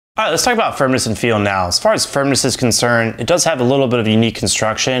All right, let's talk about firmness and feel now. As far as firmness is concerned, it does have a little bit of unique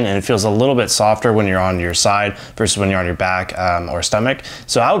construction and it feels a little bit softer when you're on your side versus when you're on your back or stomach.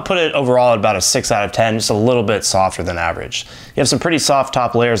 So I would put it overall at about a 6 out of 10, just a little bit softer than average. You have some pretty soft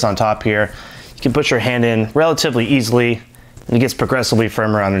top layers on top here. You can put your hand in relatively easily and it gets progressively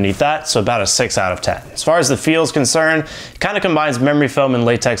firmer underneath that, so about a 6 out of 10. As far as the feel is concerned, it kind of combines memory foam and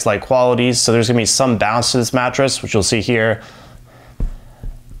latex-like qualities, so there's gonna be some bounce to this mattress, which you'll see here.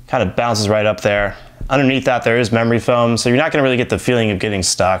 Kind of bounces right up there. Underneath that, there is memory foam, so you're not gonna really get the feeling of getting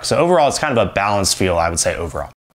stuck. So overall, it's kind of a balanced feel, I would say, overall.